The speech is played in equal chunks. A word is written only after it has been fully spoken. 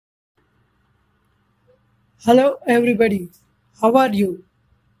Hello everybody, how are you?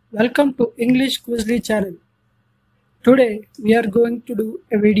 Welcome to English Quizly channel. Today we are going to do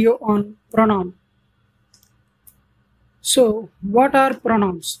a video on pronoun. So what are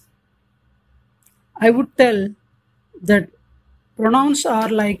pronouns? I would tell that pronouns are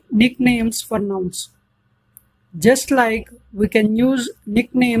like nicknames for nouns. Just like we can use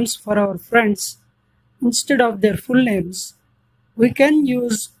nicknames for our friends instead of their full names, we can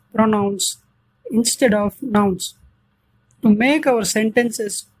use pronouns instead of nouns to make our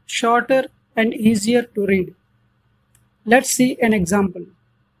sentences shorter and easier to read. Let's see an example.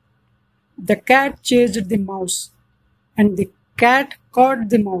 The cat chased the mouse and the cat caught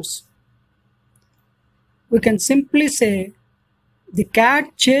the mouse. We can simply say the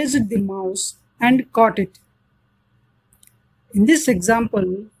cat chased the mouse and caught it. In this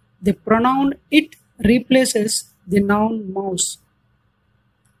example, the pronoun it replaces the noun mouse.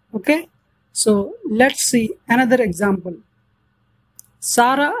 Okay, so let's see another example.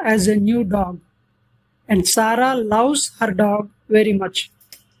 Sarah has a new dog and Sarah loves her dog very much.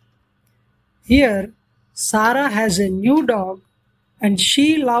 Here, Sarah has a new dog and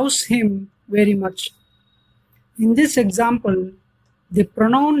she loves him very much. In this example, the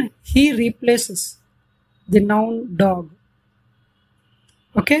pronoun he replaces the noun dog.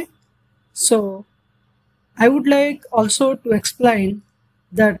 Okay, so I would like also to explain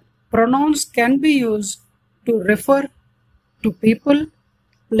that pronouns can be used to refer to people,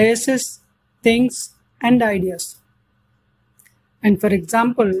 places, things, and ideas. And for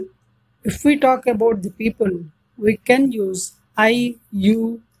example, if we talk about the people, we can use I,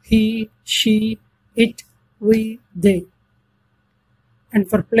 you, he, she, it, we, they. And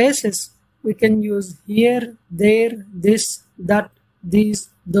for places, we can use here, there, this, that, these,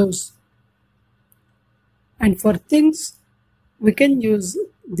 those. And for things, we can use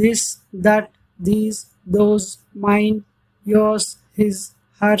this, that, these, those, mine, yours, his,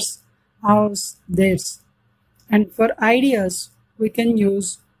 hers, ours, theirs. And for ideas, we can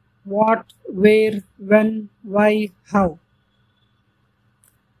use what, where, when, why, how.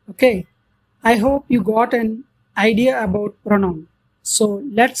 Okay, I hope you got an idea about pronoun. So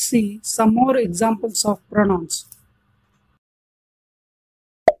let's see some more examples of pronouns.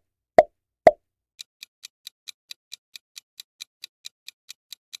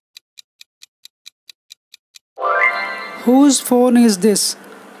 Whose phone is this?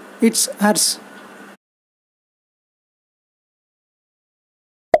 It's hers.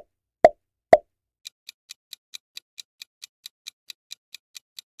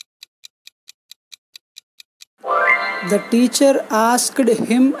 The teacher asked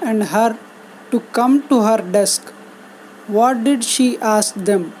him and her to come to her desk. What did she ask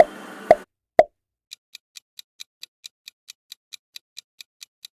them?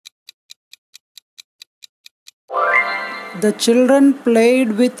 The children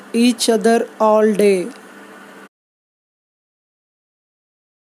played with each other all day.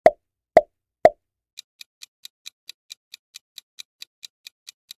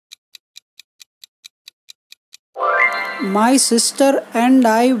 My sister and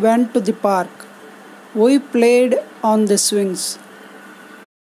I went to the park. We played on the swings.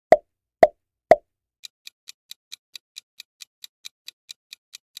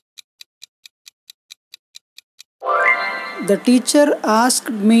 The teacher asked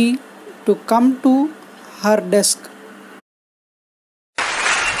me to come to her desk.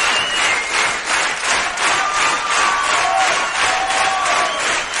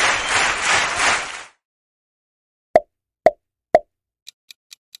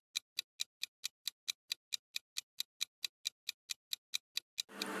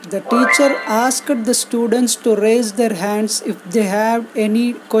 The teacher asked the students to raise their hands if they have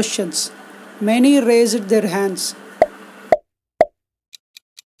any questions. Many raised their hands.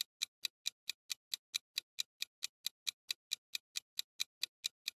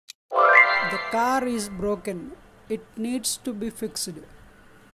 The car is broken. It needs to be fixed.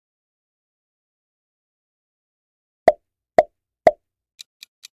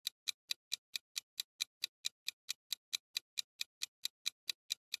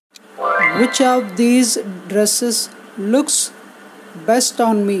 Which of these dresses looks best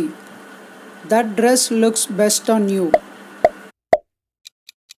on me? That dress looks best on you.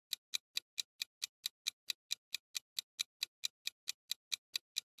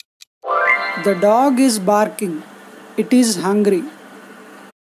 The dog is barking. It is hungry.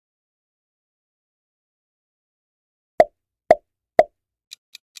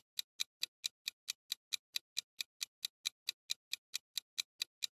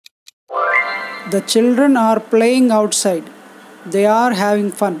 The children are playing outside. They are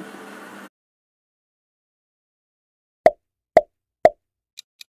having fun.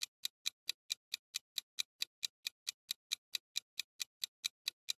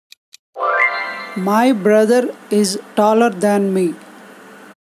 My brother is taller than me.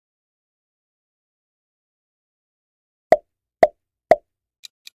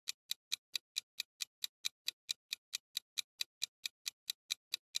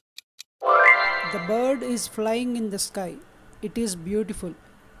 The bird is flying in the sky. It is beautiful.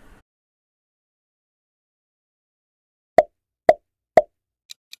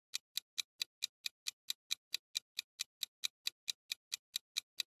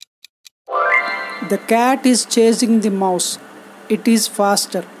 The cat is chasing the mouse. It is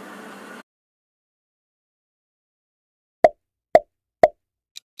faster.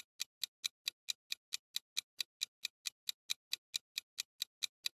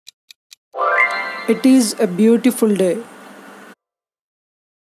 It is a beautiful day.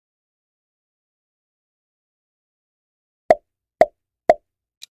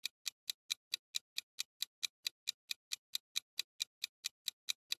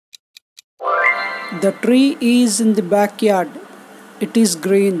 The tree is in the backyard. It is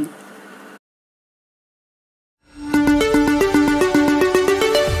green.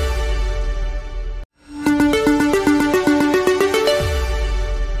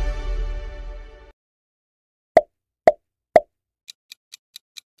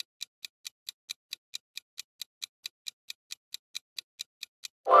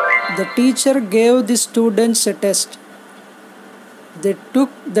 The teacher gave the students a test. They took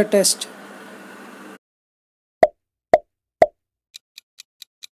the test.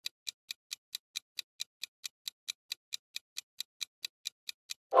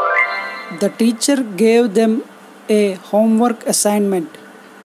 The teacher gave them a homework assignment.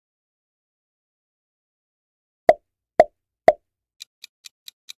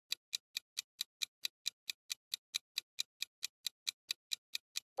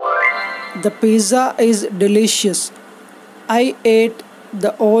 The pizza is delicious. I ate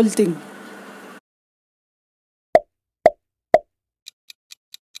the whole thing.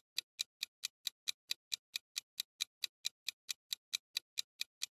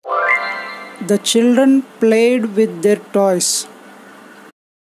 The children played with their toys.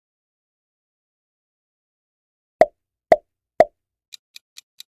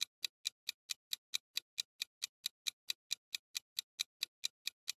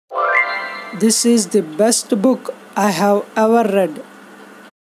 This is the best book I have ever read.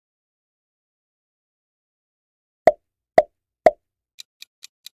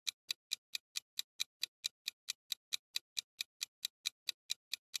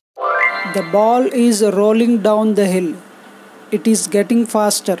 The ball is rolling down the hill. It is getting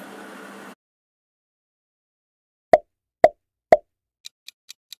faster.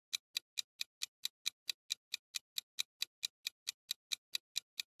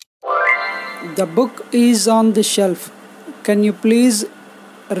 The book is on the shelf. Can you please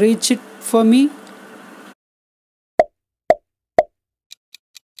reach it for me?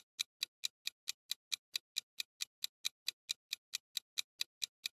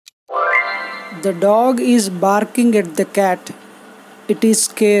 The dog is barking at the cat. It is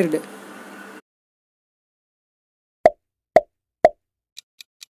scared.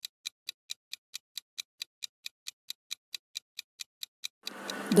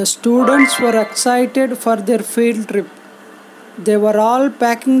 The students were excited for their field trip. They were all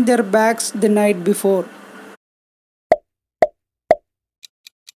packing their bags the night before.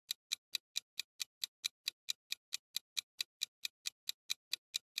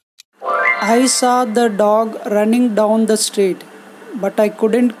 I saw the dog running down the street, but I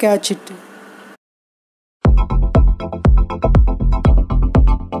couldn't catch it.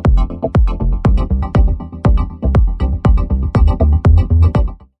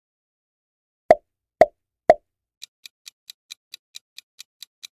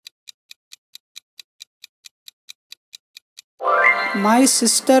 My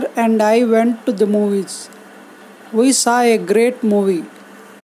sister and I went to the movies. We saw a great movie.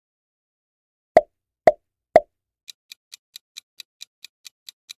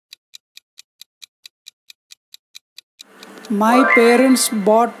 My parents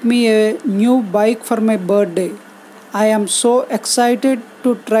bought me a new bike for my birthday. I am so excited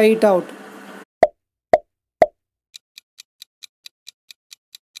to try it out.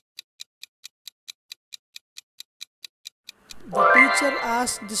 The teacher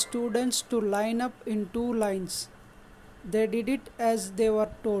asked the students to line up in two lines. They did it as they were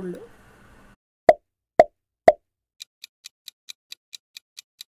told.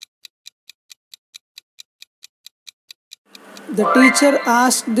 The teacher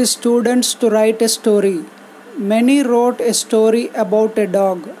asked the students to write a story. Many wrote a story about a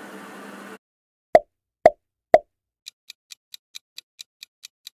dog.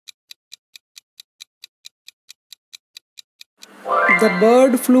 The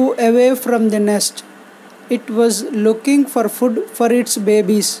bird flew away from the nest. It was looking for food for its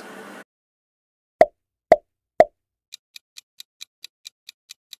babies.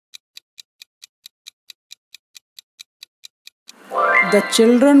 The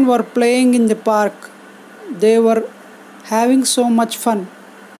children were playing in the park. They were having so much fun.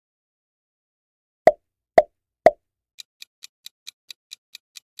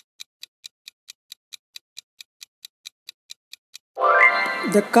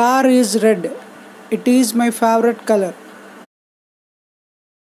 The car is red. It is my favorite color.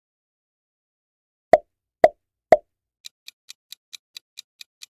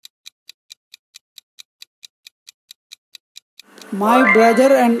 My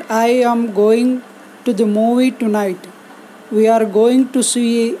brother and I am going to the movie tonight. We are going to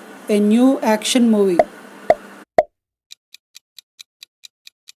see a new action movie.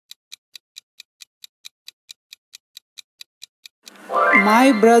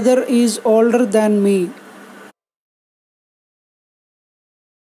 My brother is older than me.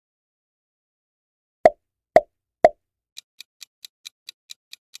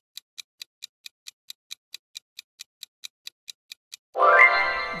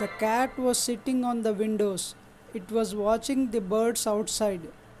 The cat was sitting on the windows. It was watching the birds outside.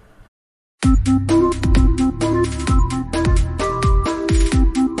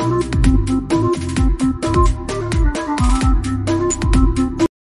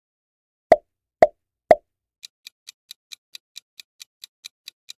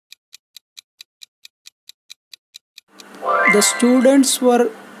 The students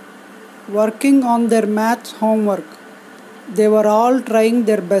were working on their math homework. They were all trying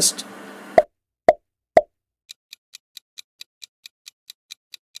their best.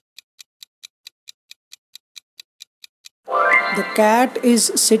 The cat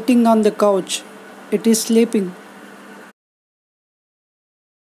is sitting on the couch. It is sleeping.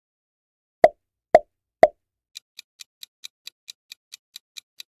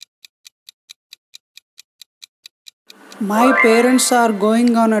 My parents are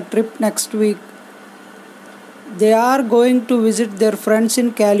going on a trip next week. They are going to visit their friends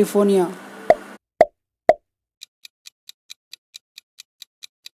in California.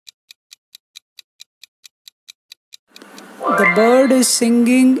 The bird is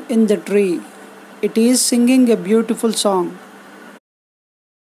singing in the tree. It is singing a beautiful song.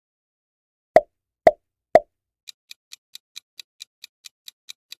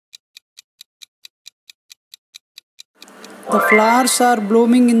 The flowers are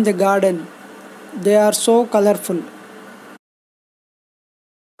blooming in the garden. They are so colorful.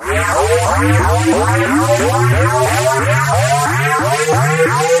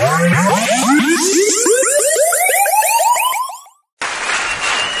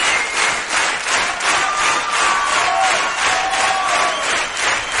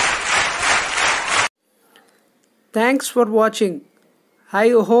 Thanks for watching. I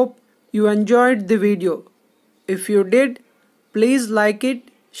hope you enjoyed the video. If you did, please like it,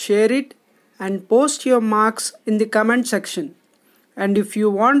 share it, and post your marks in the comment section. And if you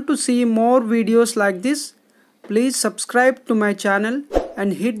want to see more videos like this, please subscribe to my channel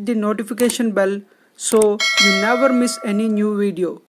and hit the notification bell so you never miss any new video.